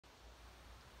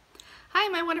Hi,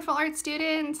 my wonderful art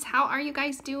students. How are you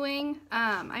guys doing?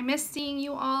 I miss seeing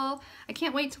you all. I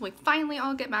can't wait till we finally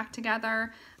all get back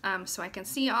together so I can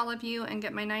see all of you and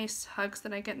get my nice hugs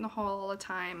that I get in the hall all the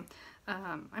time.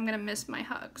 I'm gonna miss my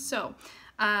hugs. So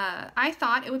I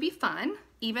thought it would be fun,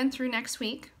 even through next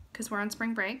week, because we're on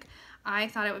spring break. I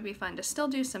thought it would be fun to still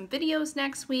do some videos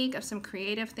next week of some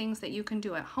creative things that you can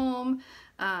do at home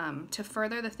to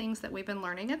further the things that we've been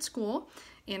learning at school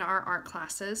in our art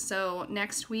classes. So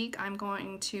next week I'm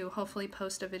going to hopefully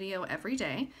post a video every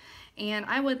day, and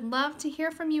I would love to hear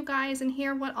from you guys and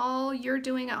hear what all you're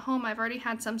doing at home. I've already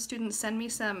had some students send me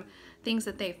some things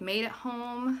that they've made at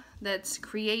home that's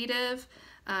creative.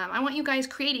 I want you guys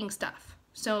creating stuff.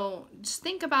 So just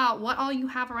think about what all you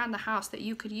have around the house that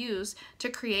you could use to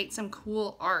create some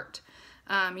cool art.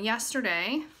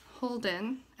 Yesterday,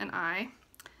 Holden and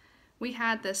we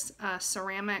had this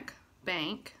ceramic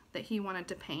bank that he wanted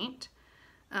to paint.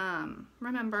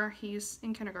 Remember, he's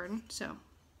in kindergarten,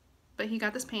 but he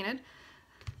got this painted.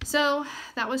 So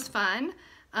that was fun.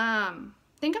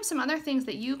 Think of some other things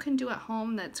that you can do at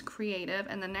home that's creative,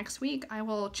 and the next week I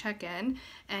will check in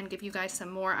and give you guys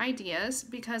some more ideas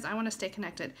because I want to stay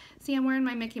connected. See, I'm wearing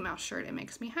my Mickey Mouse shirt. It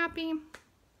makes me happy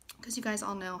because you guys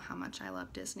all know how much I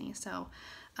love Disney. So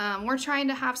we're trying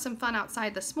to have some fun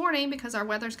outside this morning because our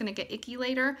weather's going to get icky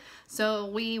later. So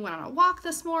we went on a walk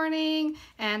this morning,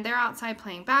 and they're outside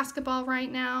playing basketball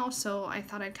right now. So I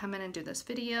thought I'd come in and do this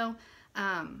video.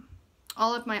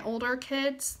 All of my older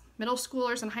kids, middle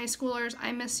schoolers and high schoolers,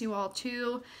 I miss you all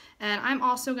too. And I'm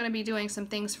also going to be doing some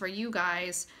things for you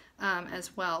guys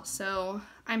as well. So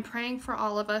I'm praying for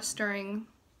all of us during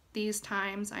these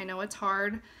times. I know it's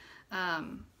hard.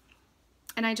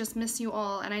 And I just miss you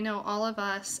all, and I know all of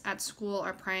us at school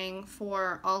are praying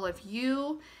for all of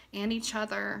you and each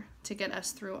other to get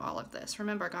us through all of this.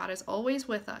 Remember, God is always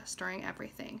with us during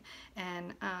everything,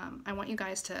 and I want you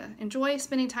guys to enjoy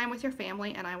spending time with your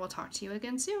family, and I will talk to you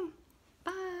again soon.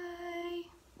 Bye!